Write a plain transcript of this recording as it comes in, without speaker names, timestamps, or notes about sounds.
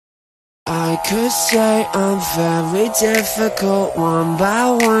I could say I'm very difficult. One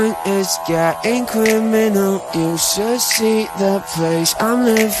by one it's getting criminal. You should see the place I'm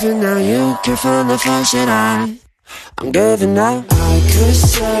living now. You can find the fault that I'm giving up. I could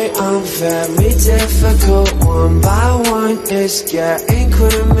say I'm very difficult. One by one it's getting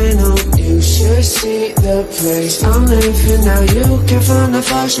criminal. You should see the place I'm living now. You can find the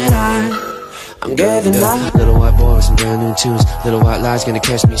fault that I'm giving up. Little white boy with some brand new tunes. Little white lies gonna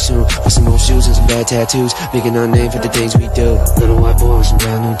catch me soon. With some old shoes and some bad tattoos. Making our name for the things we do. Little white boy with some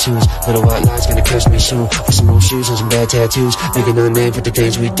brand new tunes. Little white lies gonna catch me soon. With some old shoes and some bad tattoos. Making our name for the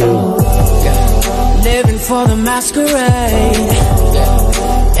things we do. Living for the masquerade.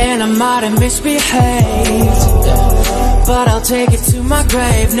 And I might have misbehaved, but I'll take it to my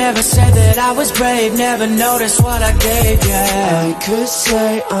grave. Never said that I was brave. Never noticed what I gave, yeah. I could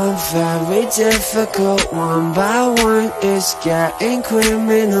say I'm very difficult. One by one it's getting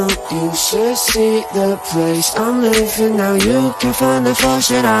criminal. You should see the place I'm living now. You can find the fault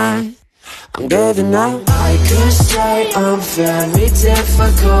that I'm giving up. I could say I'm very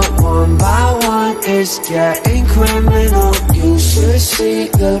difficult. One by one it's getting criminal. You should see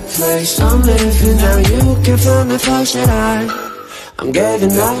the place I'm living now. You can find the fault that I'm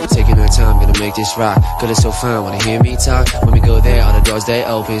giving up. Taking our time, gonna make this rock. Girl, it's so fine, wanna hear me talk. When we go there, all the doors they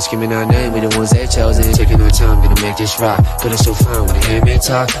open. Screaming our name, we the ones they chosen. Taking our time, gonna make this rock. Girl, it's so fine, wanna hear me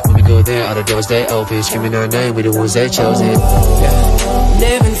talk. When we go there, all the doors they open. Screaming our name, we the ones they chosen. Yeah.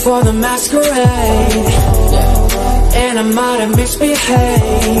 Living for the masquerade. And I might have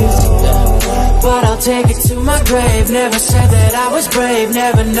misbehaved, but I'll take it to my grave. Never said that I was brave.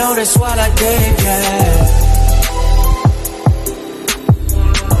 Never noticed what I gave, yeah.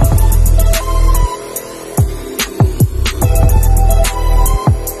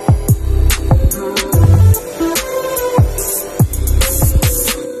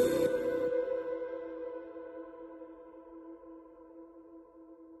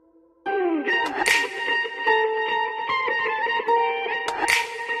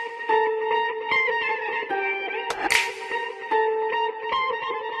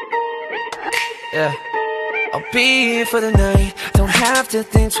 Yeah. I'll be here for the night, don't have to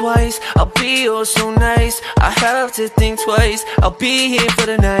think twice. I'll be oh so nice, I have to think twice. I'll be here for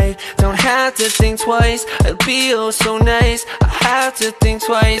the night, don't have to think twice. I'll be oh so nice, I have to think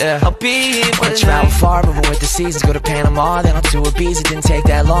twice. Yeah. I'll be here for the night. I travel far, moving with the seasons. Go to Panama, then I'll to Ibiza. It didn't take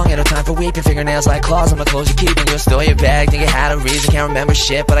that long, had no time for weeping. Fingernails like claws on my clothes you're keeping. You'll store your bag, think it had a reason. Can't remember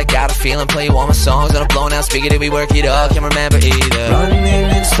shit, but I got a feeling. Play you all my songs on a blown out speaker. Did we work it up? Can't remember either. Running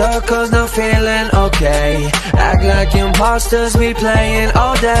in circles, not feeling okay. Act like imposters, we playing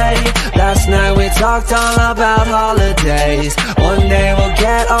all day. Last night we talked all about holidays. One day we'll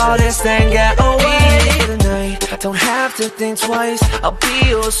get all this thing, get away. For the night, don't have to think twice. I'll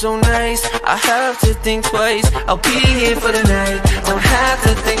be oh so nice, I have to think twice. I'll be here for the night, don't have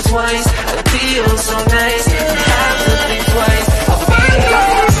to think twice. I'll be oh so nice, I have to think twice. I'll be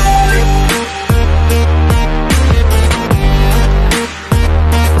here.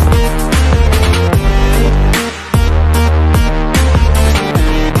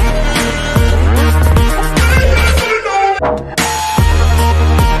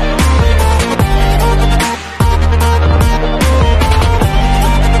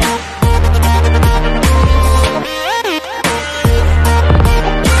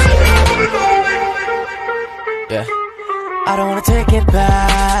 I don't wanna take it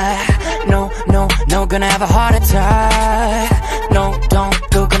back. No, no, no, gonna have a heart attack. No, don't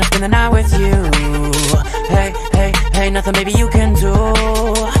go, gonna spend the night with you. Hey, hey, hey, nothing maybe you can do.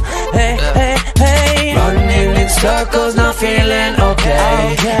 Hey, hey, hey. Running in circles, not feeling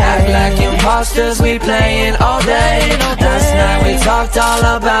okay. Act like imposters, we playing all day. Last night we talked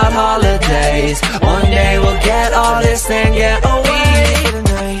all about holidays. One day we'll get all this thing, get away.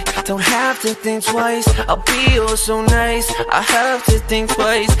 Don't have to think twice, I'll be oh so nice. I have to think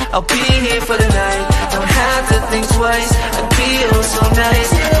twice, I'll be here for the night. Don't have to think twice, I'll be oh so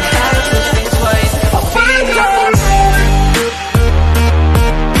nice. Don't have to think twice, I'll be here for the night.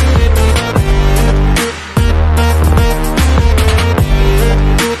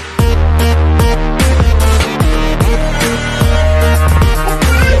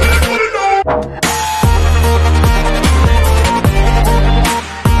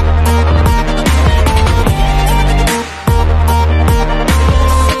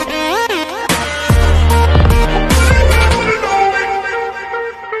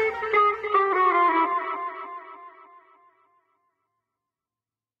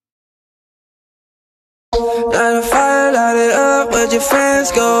 where'd your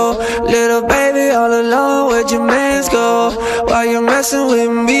friends go? Little baby all alone, where'd your mans go? Why you messing with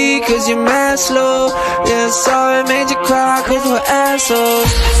me, cause you're mad slow? Yeah, sorry, made you cry, cause we're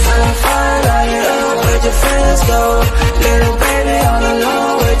assholes. I'm fire, light it up, where'd your friends go? Little baby all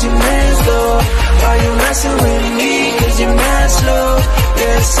alone, where'd your mans go? Why you messing with me, cause you're mad slow?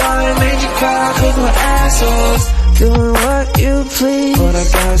 Yeah, sorry, made you cry, cause we're assholes. Doing what you please, but I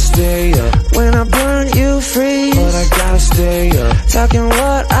gotta stay up. When I burn you free, but I gotta stay up. Talking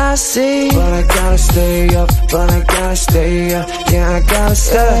what I see, but I gotta stay up. But I gotta stay up. Yeah, I gotta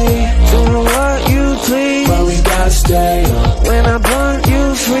stay. Doing what you please, but we gotta stay up. When I burn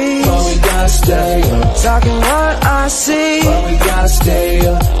you free, but we gotta stay up. Talking what I see, but we gotta stay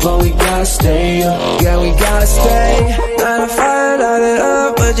up. But we gotta stay up. Yeah, we gotta stay. Light a fire, light it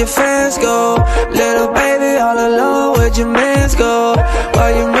up. Where'd your fans go? Little baby all alone, where'd your mans go? Why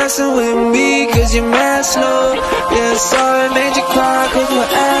you messing with me, cause you're mad slow? Yeah, sorry, made you cry, cause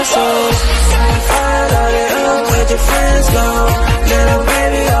we're assholes. Fire, light it up, where'd your friends go? Little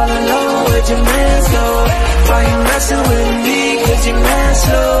baby all alone, where'd your mans go? Why you messing with me, cause you're mad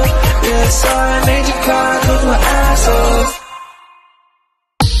slow? Yeah, sorry, made you cry, cause we're assholes.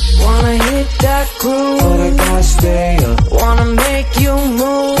 Wanna hit that groove, but I gotta stay up. Wanna make you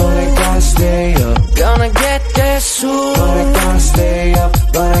move, but I gotta stay up. Gonna get there soon, but I gotta stay up.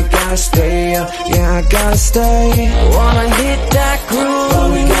 But I gotta stay up. Yeah, I gotta stay. Wanna hit that groove, but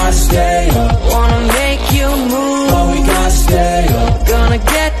we gotta stay up. Wanna make you move, but we gotta stay up. Gonna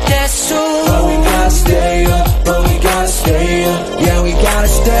get there soon, but we gotta stay up. But we gotta stay up. Yeah, we gotta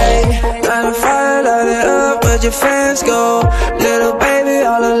stay. Light a fire, light it up. Where'd your fans go? Little baby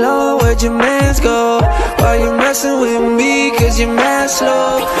all alone, where'd your mans go? Why you messing with me, cause you're mad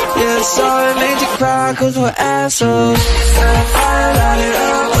slow? Yeah, sorry, made you cry, cause we're assholes. Light a fire, light it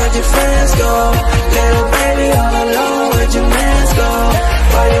up, where'd your friends go? Little baby all alone, where'd your mans go?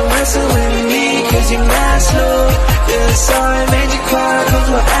 Why you messing with me, cause you're mad slow? Yeah, sorry, made you cry, cause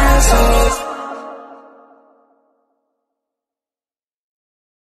we're assholes.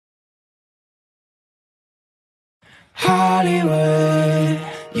 Hollywood,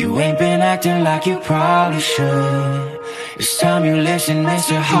 you ain't been acting like you probably should. It's time you listen,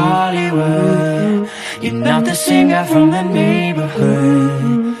 Mr. Hollywood. You're not the same guy from the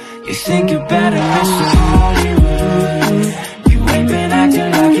neighborhood. You think you're better, Mr. Hollywood. You ain't been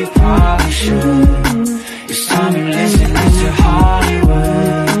acting like you probably should. It's time you listen, Mr.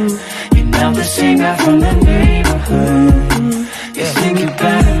 Hollywood. You're not the same guy from the neighborhood. You think you're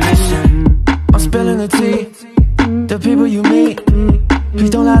better, Mr. I'm spilling the tea. The people you meet, please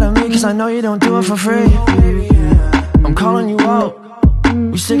don't lie to me, cause I know you don't do it for free. I'm calling you out,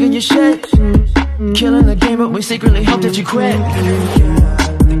 we sick of your shit. Killing the game, but we secretly hope that you quit.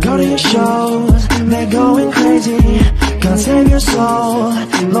 They go to your shows, they're going crazy. Can't save your soul,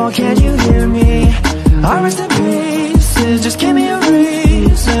 Lord, can you hear me? I rest in pieces, just give me a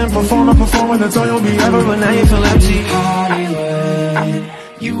reason. Perform, that's all you'll be ever, but now you feel empty. Hollywood,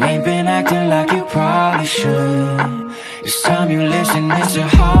 you ain't been acting like you probably should. It's time you listen, Mr.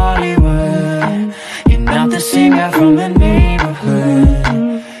 Hollywood. You're not the same guy from the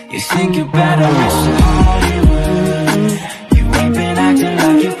neighborhood. You think you're better, Mr. Hollywood. You ain't been acting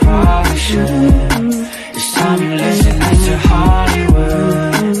like you probably should. It's time you listen, Mr.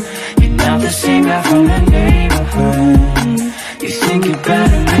 Hollywood. You're not the same guy from the neighborhood. You think you're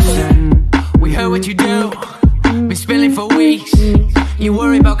better, Mr. We heard what you do, been spilling for weeks. You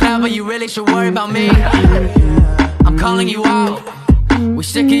worry about cloud, but you really should worry about me. I'm calling you out, we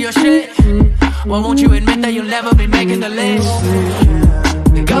sick of your shit. Why won't you admit that you'll never be making the list?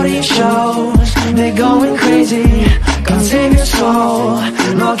 They go to your shows, they're going crazy. Can't save your soul,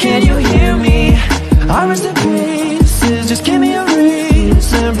 Lord, can you hear me? I rest in pieces, just give me a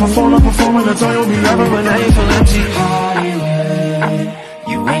reason. Perform, that's all you'll be ever, but now you feel empty. Hollywood,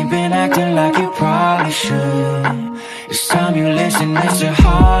 you ain't been acting like you probably should. It's time you listen, Mr.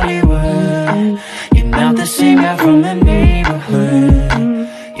 Hollywood. You're not the same guy from the neighborhood.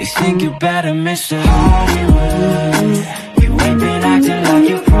 You think you're better, Mr. Hollywood. You ain't been acting like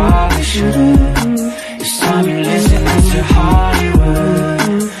you probably should. It's time you listen, Mr.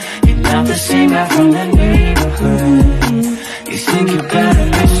 Hollywood. You're not the same guy from the neighborhood. You think you're better,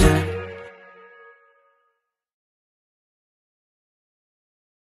 Mr.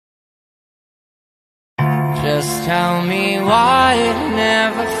 Just tell me why it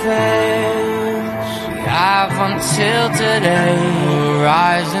never fails. We have until today.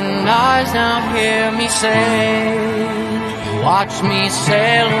 Rising eyes now hear me say, watch me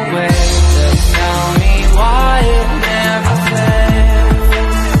sail away. Just tell me why it never fails.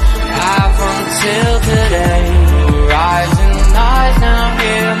 We have until today. Rising eyes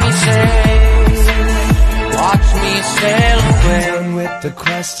the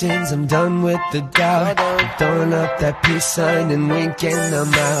questions, I'm done with the doubt. I'm throwing up that peace sign and winking,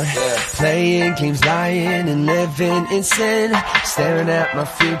 I'm out. Playing games, lying and living in sin, staring at my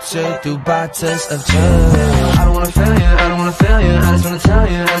future through bottles of gin. I don't wanna fail you, I don't wanna fail you, I just wanna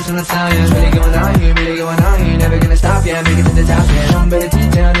tell you, I just wanna tell you. It's really going out here, really going out here, never gonna stop, yeah, make it to the top, yeah. Don't better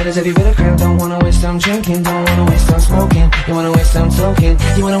deep down, that is every bit of crap. Don't wanna waste time drinking, don't wanna waste time smoking. You wanna waste time talking,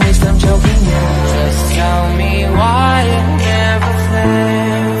 you wanna waste time joking, yeah. Just tell me why it never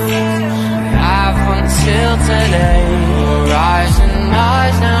fails. Up until today, horizon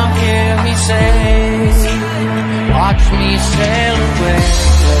eyes now hear me say, watch me sail away.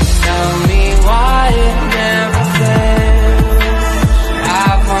 Just tell me why it never fails.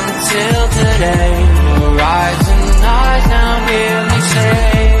 Up until today, horizon eyes now hear me say,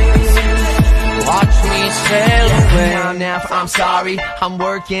 watch me sail away. Now, I'm sorry, I'm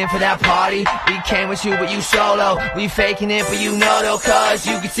working for that party. We came with you, but you solo. We faking it, but you know though, cause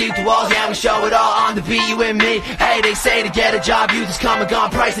you can see through walls, yeah, we show it all on the beat, you and me. Hey, they say to get a job, you just come and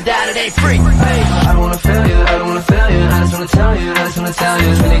gone, price of that, it ain't free. Hey, I don't wanna fail you, I don't wanna fail you, I just wanna tell you, I just wanna tell you.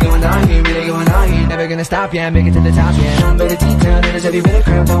 It's really going on here, really going on here, never gonna stop, yeah, make it to the top, yeah. Don't better detail, that is every bit of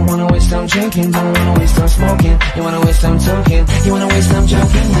crap. Don't wanna waste time drinking, don't wanna waste time smoking. You wanna waste time talking, you wanna waste time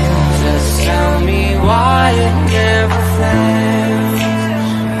joking, yeah. Just tell me why it never fails.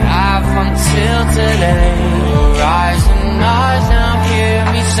 Up until today, horizon eyes now hear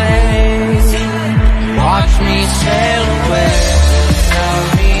me say, watch me sail away. Tell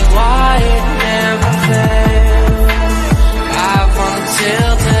me why it never fails. Up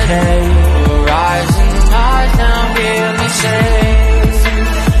until today, horizon eyes now hear me say,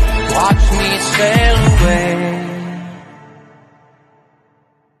 watch me sail away.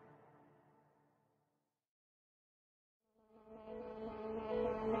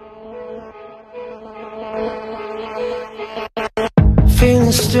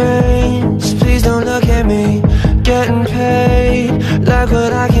 Feeling strange, please don't look at me. Getting paid, like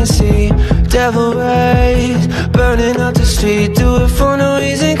what I can see. Devil rays, burning up the street. Do it for no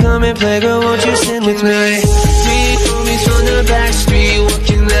reason, come and play. Girl, won't you sing with me? 3 homies from the back street, what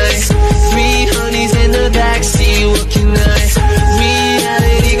can I? 3 honeys in the backseat, what can I?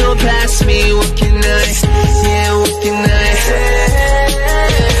 Reality gon' pass me, what can I? Yeah, what can I?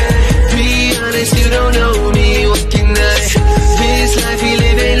 Be honest, you don't know me, what can I? This life we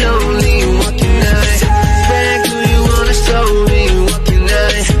live ain't lonely, what can I? Back who you wanna show me, what can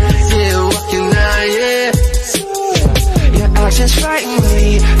I? Yeah, what can I, yeah. Your actions frighten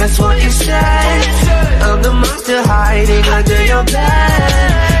me, that's what you said. I'm the monster hiding under your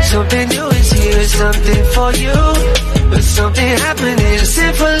bed. Something new is here, something for you. But something happening, a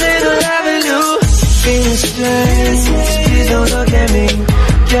simple little avenue. Feeling strange, please don't look at me.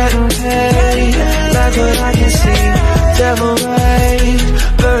 Getting paid, like what I can see. Devil rays,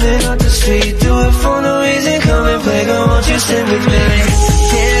 burning up the street. Do it for no reason, come and play. Girl, won't you sing with me?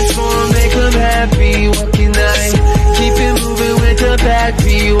 Dance for 'em, make 'em happy, what can I? Keep it moving with the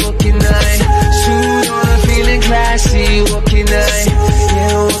battery, what can I? Suit on, I'm feeling classy, what can I?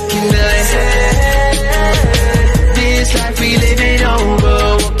 Yeah, what can I? This life we live ain't over,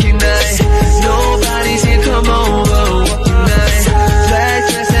 what can I? Nobody's here, come over, what can I? Black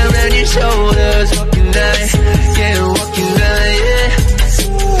dress around your shoulders, what can I? Yeah, what can I, yeah.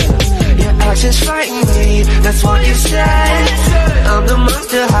 Your actions frighten me, that's what you said. I'm the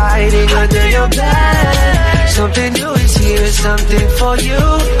monster hiding under your bed. Something new is here, something for you.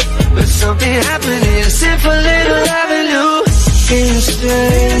 But something happening, a simple little avenue. Feeling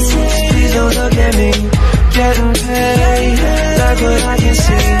strange, please don't look at me. Getting paid, like what I can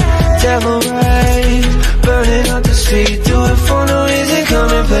see. Devil rays, burning up the street. Do it for no reason,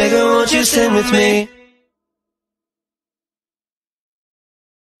 come and play. Girl, won't you sing with me?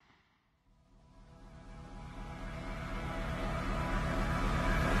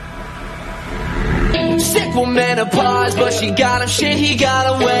 Sick woman apart, but she got him shit, he got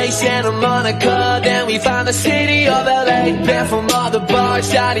away. Santa Monica, then we found the city of LA. Banned from all the bars,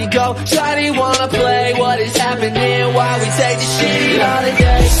 shawty go, shawty wanna play. What is happening while we take this shitty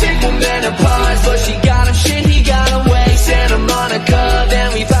holiday? Sick woman apart, but she got him shit, he got away. Santa Monica,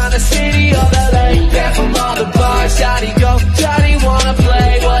 then we found the city of LA. Banned from all the bars, shawty go, shawty wanna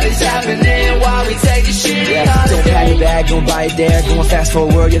play. What is happening while we take this shitty holiday? Don't pack it back, don't buy it there. Going fast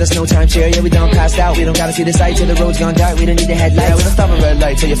forward, yeah, there's no time chair. Yeah, we don't pass out, we don't gotta see the sight till the road's gone dark. We don't need the headlights, yeah, we don't stop at red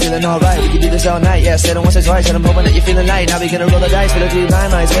light till you're feeling alright. We can do this all night, yeah, said it once or twice, and I'm hoping that you're feeling light. Now we gonna roll the dice for the 3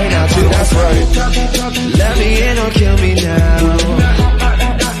 blind mice. Wait now, true, that's right. Let me in or kill me now.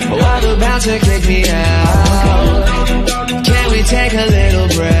 While the bouncer kick me out, can we take a little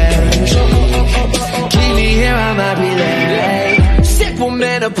break? Keep me here, I might be late. Sick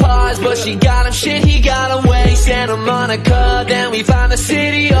menopause, but she got him shit, he got him way. Santa Monica, then we found the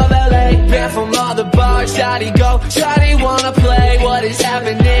city of LA. Banned from all the bars, shawty go, shawty wanna play. What is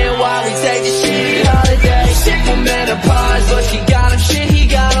happening while we take this shitty holiday? Sick with menopause, but she got him shit, he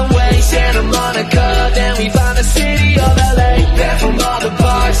got him way. Santa Monica, then we found the city of LA. Banned from all the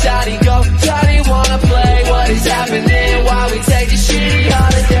bars, shawty go, shawty wanna play. What is happening while we take this shitty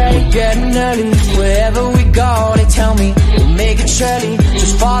holiday? We're getting early, wherever we go, they tell me we'll make it trendy.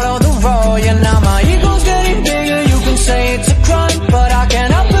 Just follow the road, yeah, now my ego's getting bigger. You can say it's a crime, but I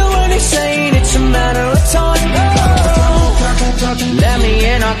can't help it when they say it's a matter of time. Let me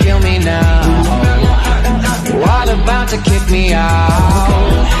in or kill me now. While they're about to kick me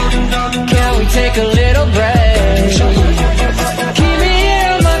out, can we take a little break? Keep me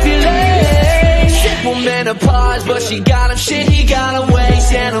here, I might be late. Sick with menopause, but she got him shit, he got him way.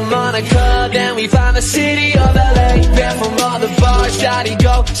 Santa Monica, then we found the city of LA. Banned from all the bars, shawty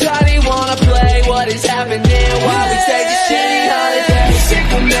go, shawty wanna play. What is happening while we take this shitty holiday? Sick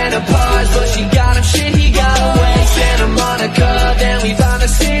with menopause, but she got him shit, he got him way. Santa Monica, then we found the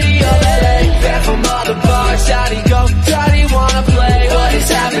city of LA. Banned from all the bars, shawty go, shawty wanna play. What is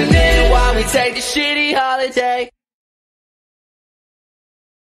happening while we take this shitty holiday?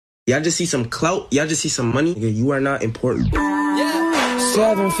 Y'all just see some clout, y'all just see some money. You are not important.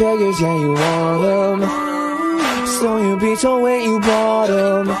 7 figures, yeah, you want them. So you be told when you bought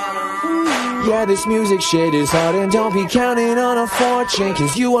them. Yeah, this music shit is hard, and don't be counting on a fortune,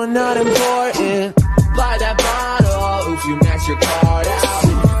 cause you are not important. Buy that bottle, oops, you max your card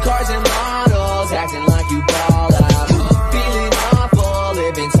out. Cars and models, acting like you ball out. Feeling awful,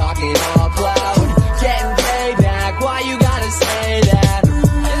 living talking all cloud. Getting payback, why you gotta say that?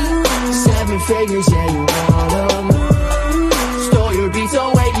 7 figures, yeah, you want them. Stole your beats,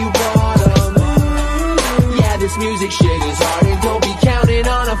 oh wait, you bought them. Yeah, this music shit is hard, and don't be counting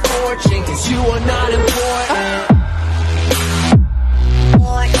on a fortune, cause you are not important.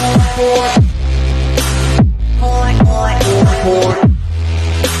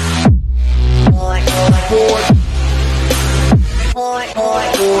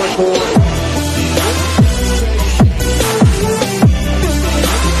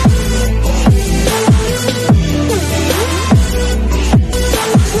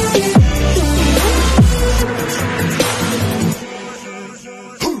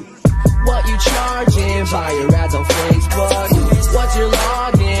 What you charging? Buy your ads on Facebook. What's your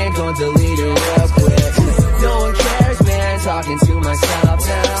login? Gonna delete it real quick. No one cares, man, talking to myself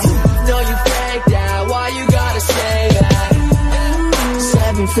now. No, you fake that, why you gotta say that?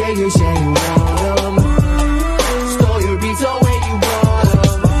 7 figures, yeah, you want them. Stole your beats, oh wait, you bought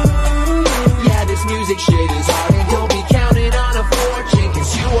them. Yeah, this music shit is hard, and don't be counting on a fortune,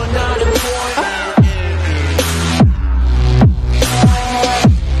 cause you are not important.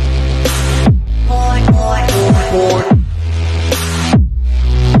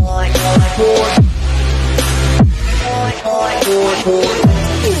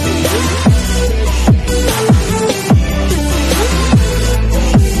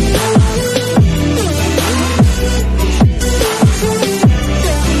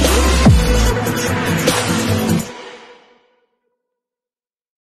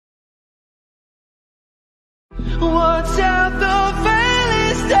 What's out the veil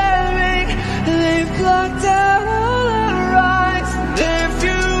is staring. They've blocked out all our rights. If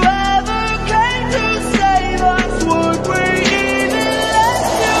you ever came to save us, would we even let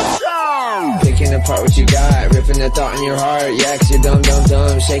you try? Picking apart what you got, ripping the thought in your heart. Yeah, cause you're dumb, dumb,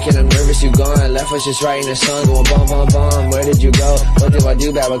 dumb. Shaking, I'm nervous, you gone. Left us just writing a song, going bum, bum, bum. Where did you go? What do I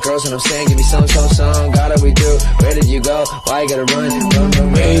do bad with girls? And I'm saying, give me some, God, we do. Where did you go? Why you gotta run, run,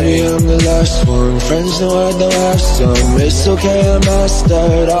 run? Maybe I'm the last one. Friends know I don't have some. It's okay, I'm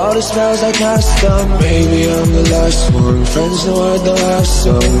mastered. All the spells I cast them. Maybe I'm the last one. Friends know I don't have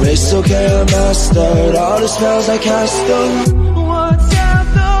some. It's okay, I'm mastered. All the spells I cast them. What's out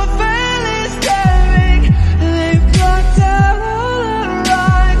the veil is staring. They've blocked out all our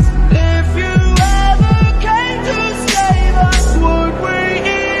rights. If you ever came to save us, would we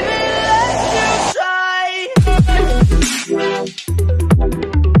even let you try?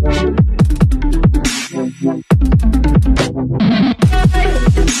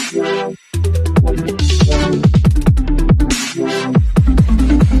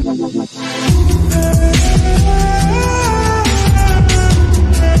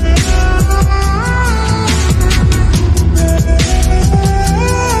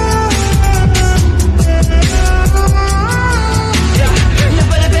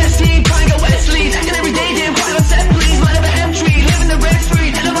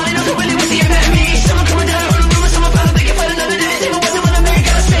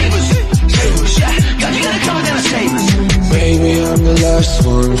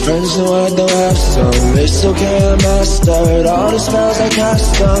 It's okay, I mastered all the spells I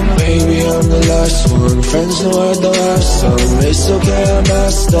cast them. Maybe I'm the last one, friends know I don't have some. It's okay, I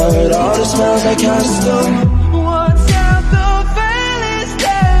mastered all the spells I cast them.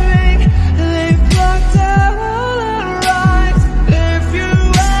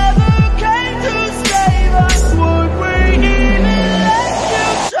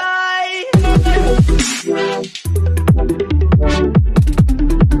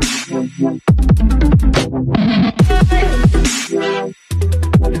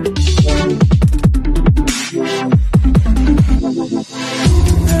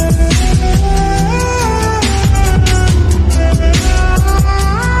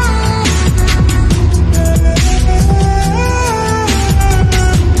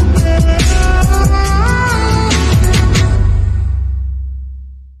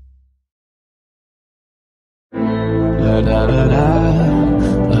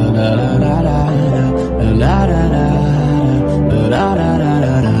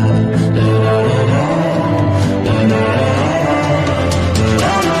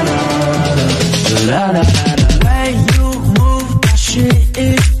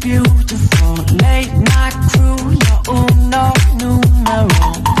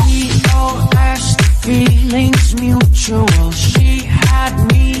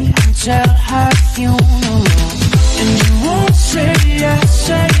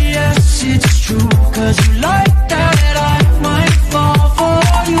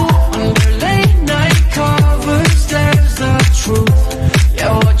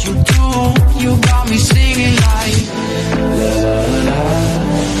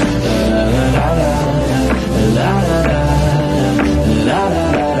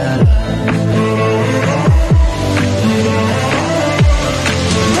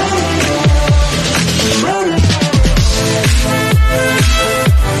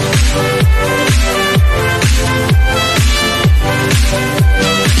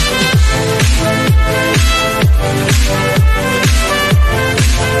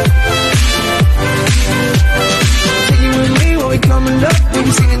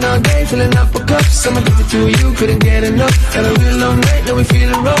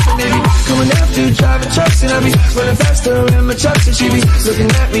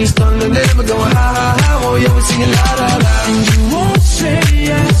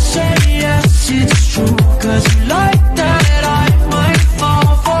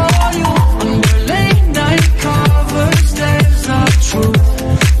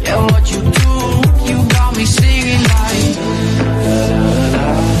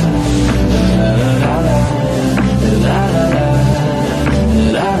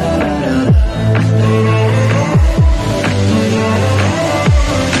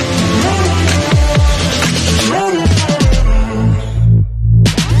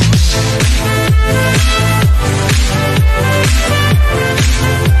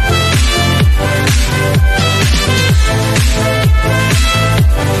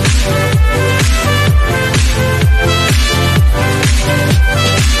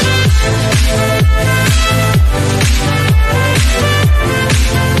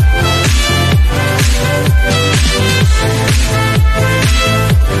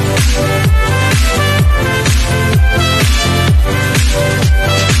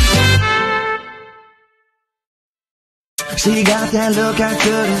 She got that look, I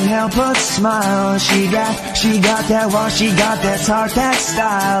couldn't help but smile. She got that walk, she got that talk, that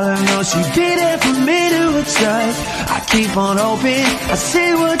style. I know she'd be there for me to adjust. I keep on hoping, I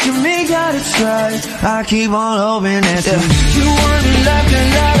see what you mean, gotta trust. I keep on hoping that you want me like a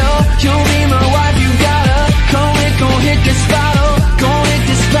lotto. You'll be my wife, you gotta come and go hit this bottle. Go hit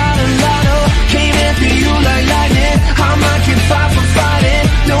this bottle, lotto. Came after you like lightning. I might get five for fighting.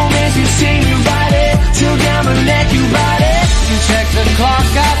 No man's you see me ride it. Till down my neck, you ride it. You check the clock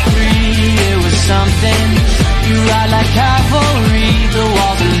at 3, it was something. You ride like cavalry, the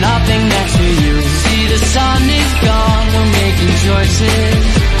walls are nothing next to you. See the sun is gone, we're making choices.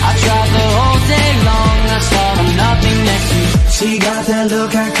 I tried the whole day long, I saw nothing next to you. She got that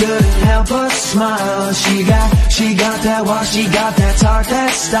look, I couldn't help but smile. She got that walk, she got that talk,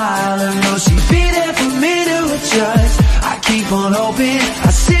 that style. I know she'd be there for me to adjust. I keep on hoping,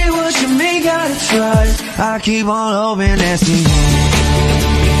 I see what you mean, gotta trust. I keep on hoping that's the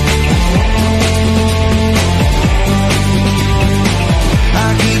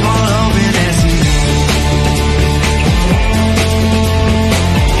I keep on hoping that's the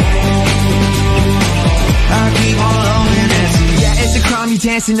I keep on hoping that's the yeah, it's a crime, you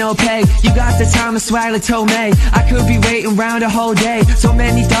dancing no pay. You got the time and swag like Tomei. I could be waiting around a whole day. So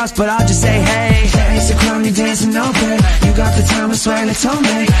many thoughts, but I'll just say hey. It's a crime, you dancing no pay. You got the time and swear it's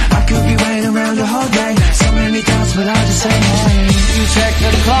homemade. I could be waiting around the whole day. So many thoughts, but I'll just say hey. You checked the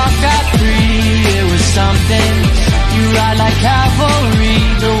clock at 3, it was something. You ride like cavalry,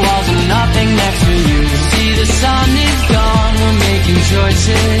 the walls are nothing next to you. See the sun is gone, we're making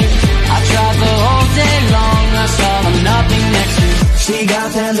choices. I tried the whole day long, I saw the nothing next to you. She got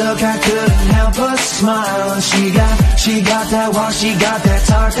that look, I couldn't help but smile. She got that walk, she got that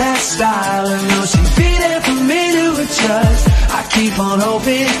talk, that style. And know she'd be there for me to adjust. I keep on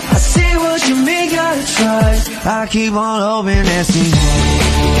hoping, I see what you mean, gotta trust. I keep on hoping and see.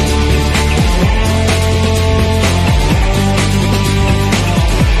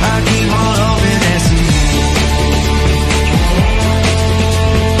 I keep on hoping and see.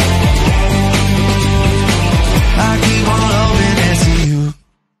 I keep on hoping and see you.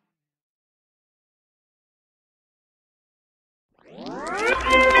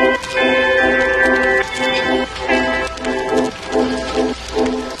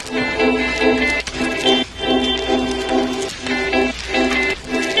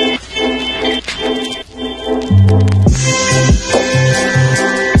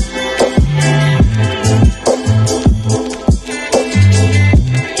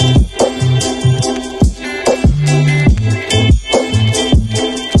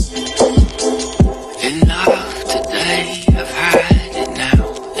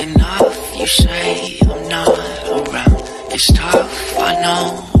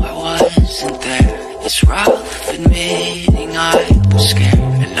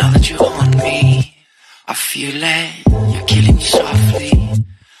 You're killing me softly.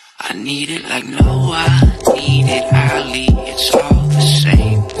 I need it like no one needed Allie. It's all the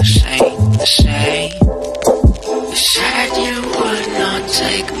same, the same, the same. You said you would not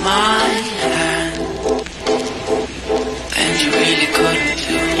take my hand, and you really couldn't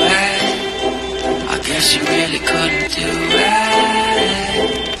do it. I guess you really couldn't do it.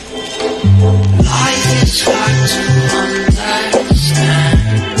 Life is hard to understand.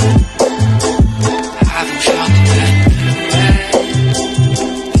 Having trouble getting through it.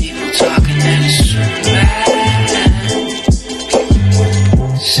 People talking and it's true.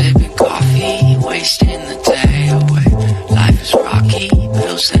 Sipping coffee, wasting the day away. Life is rocky,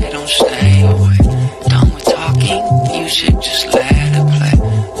 bills they don't stay away. Done with talking, music just let it play.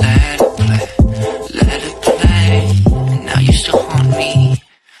 Let it play, let it play. And now you still haunt me.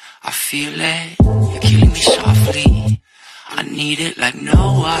 I feel it, you're killing me softly. I need it like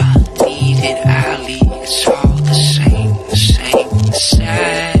no one needed Allie. It's all the same, the same, the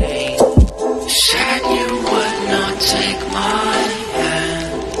same. You said you would not take my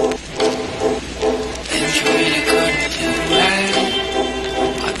hand, and you really couldn't do it.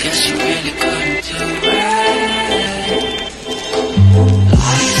 I guess you really couldn't do it.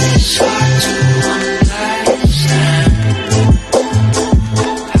 Life is hard to understand.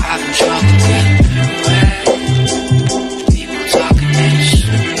 Having trouble getting through it. People talking and it's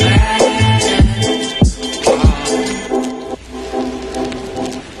true.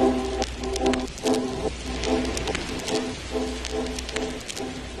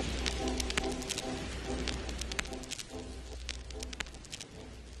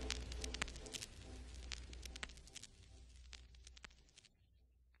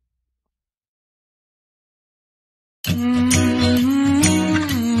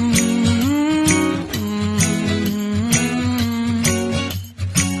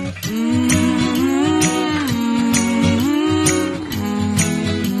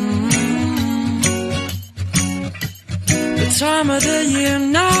 Time of the year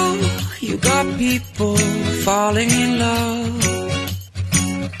now, you got people falling in love.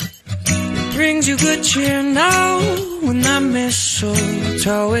 It brings you good cheer now when that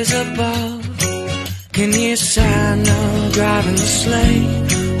mistletoe is above. Can hear Santa driving the sleigh,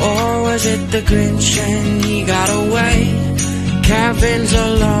 or was it the Grinch and he got away? Kevin's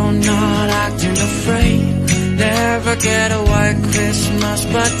alone, not acting afraid. Never get a white Christmas,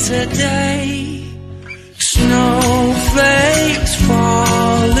 but today snowflakes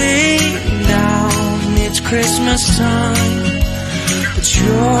falling down, it's Christmas time, but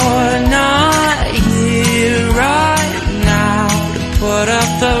you're not here right now to put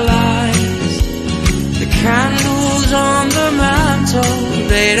up the lights. The candles on the mantle,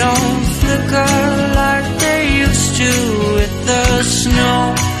 they don't flicker like they used to, with the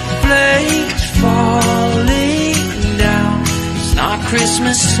snowflakes falling down. It's not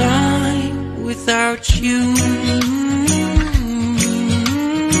Christmas time without you.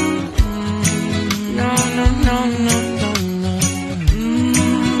 No, no, no, no, no, no.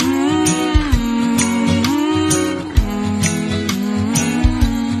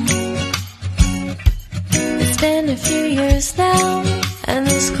 It's been a few years now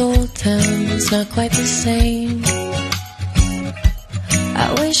not quite the same.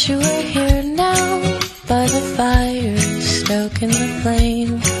 I wish you were here now, by the fire, stoking the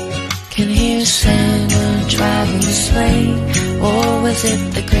flame. Can hear Santa driving the sleigh, or was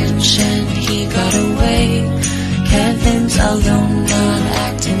it the Grinch and he got away? Kevin's alone, not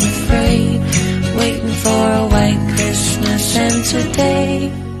acting afraid, waiting for a white Christmas. And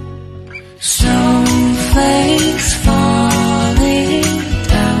today, snowflakes falling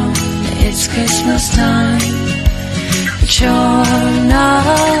down, it's Christmas time, but you're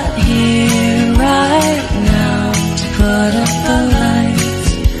not here right now to put up the lights.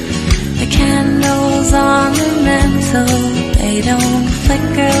 The candles on the mantle, they don't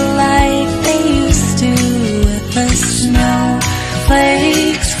flicker like they used to, with the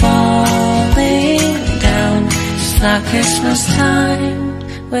snowflakes falling down. It's not Christmas time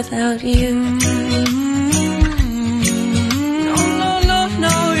without you. No, no, no,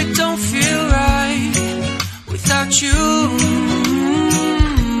 no, it don't feel right without you.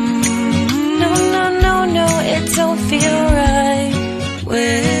 No, no, no, no, it don't feel right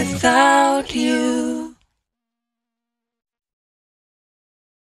without you.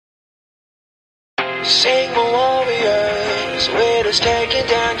 Sing my warriors, widows taking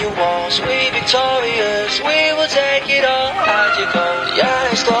down your walls. We victorious, we will take it all. How'd you go?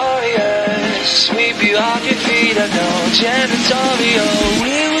 Yeah, it's glorious. Sweep you off your feet, I know. Janitorial,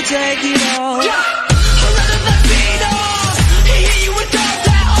 we will take it all. Yeah, another Latinos. Hear you with all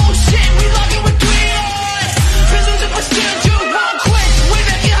that old shit. We love you with 3 O's. Been losing but still you won't quit. Way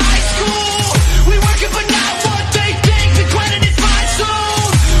back in high school, we working but not what they think. The credit is mine soon.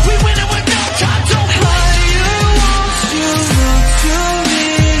 We winning with no time to play. You want to look to me,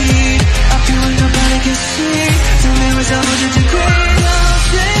 I feel like nobody can see. Tell me what's up with the degree.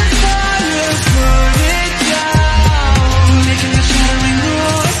 Since fire, burn it down. Making a shattering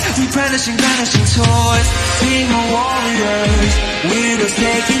noise, replenishing, vanishing toys. Being my warriors, widows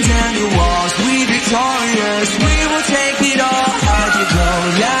taking down your walls. We victorious, we will take it all. How'd you go?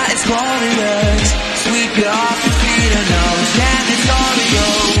 Yeah, it's glorious. Sweep you off your feet, I know.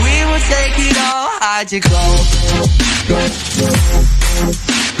 Janitorial, we will take it all. How'd you go?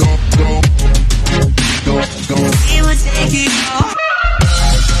 We will take it all.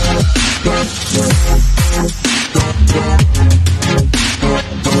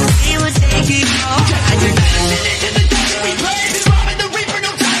 We will take it all.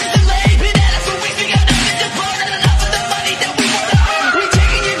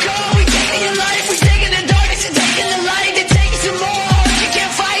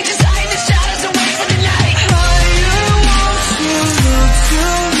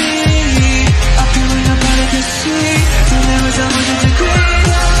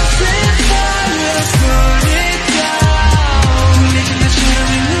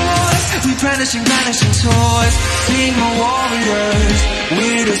 Vanishing toys, being my warriors,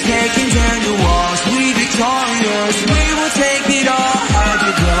 widows taking down your walls. We victorious, we will take it all. How'd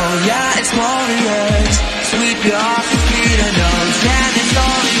you go? Yeah, it's glorious. Sweep you off your feet, I know.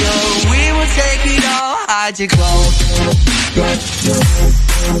 Janitorial, we will take it all. How'd you go?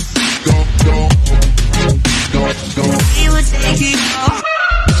 We will take it all.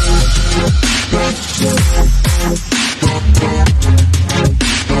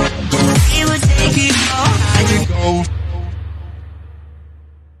 We will take it all. How'd you go?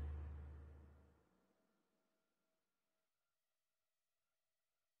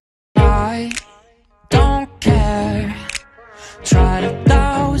 I don't care. Tried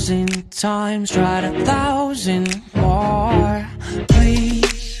 1,000 times, tried 1,000 more.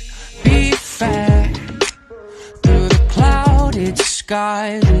 Please be fair. Through the clouded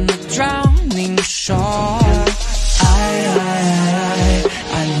skies and the drowning shore, I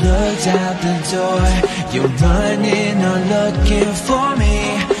looked out the door. You're running or looking for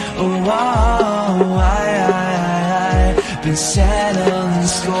me. Oh, I've been settling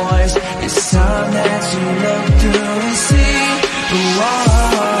scores. It's time that you look through and see.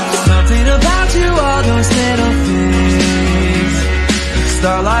 Oh, something about you, all those little things.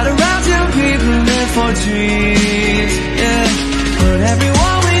 Starlight around you, people live for dreams. Yeah, but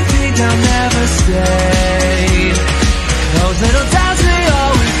everyone we think I'll never stay. Those little doubts, they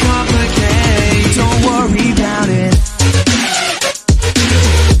always complicate. Don't worry about it.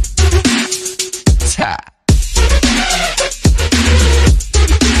 Ta.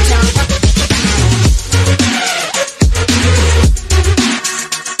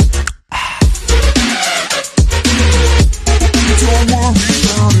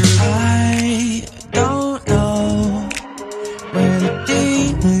 I don't know where the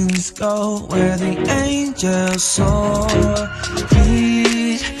demons go, where the angels soar.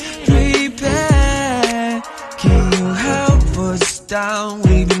 Please prepare.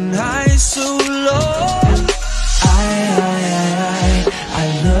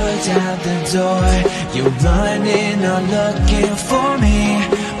 door. You're running, not looking for me.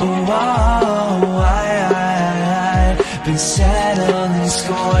 Oh, I've been settling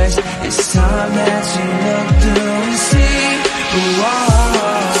scores. It's time that you look through and see. Oh,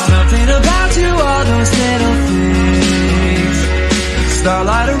 something about you, all those little things.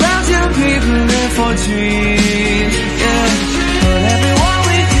 Starlight around you, people live for dreams. Yeah, but everyone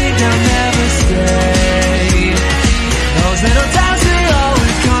we think they'll never stay. Those little doubts they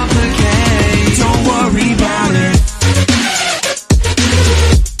always complicate. Don't worry about it.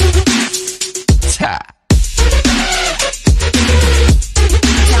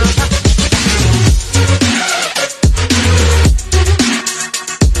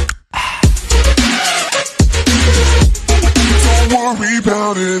 Don't worry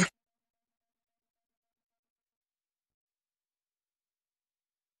about it.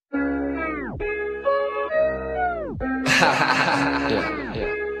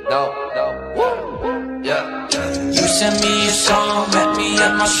 You sent me a song, met me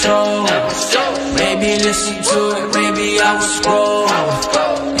at my show. Maybe listen to it, maybe I will scroll.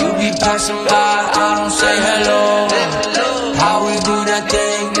 You be passing by, I don't say hello. How we do that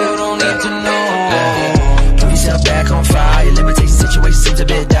thing, you don't need to know. Put yourself back on fire. Your limitation situation seems a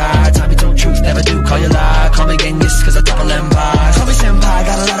bit dire. Time you told truth, never do call you lie. Call me Genghis, cause I double empire. Call me senpai,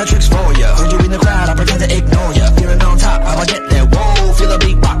 got a lot of tricks for ya. When you in the crowd, I pretend to ignore ya. Feeling on top, how I get there, whoa. Feel a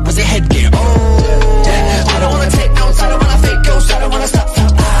beat rock, was it headgear, oh yeah. I don't wanna take notes, I don't wanna fake ghosts, I don't wanna stop.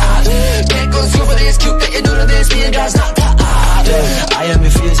 Can't go through for this, cute that you know to this. Me and God's not I am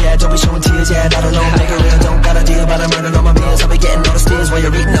your fears, yeah, don't be showing tears, yeah. Not alone, make it real, don't got a deal. But I'm running on my meals, I'll be getting all the steers while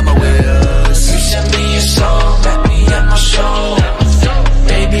you're eating on my wheels. You sent me a song, met me at my show.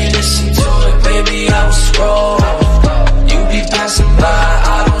 Baby, listen to it, baby, I will scroll. You be passing by,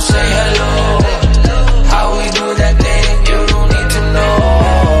 I don't say hello. How we do that thing, you don't need to know.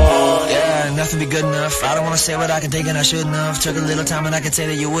 Yeah, nothing be good enough. I don't wanna say what I can think and I shouldn't have. Took a little time and I could say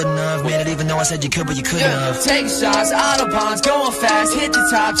that you wouldn't have. Made it even though I said you could, but you couldn't have. Take shots, autobahns, going fast, hit the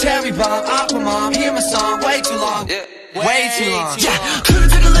top, cherry bomb, Aquamom, hear my song, way too long, way too long. Yeah.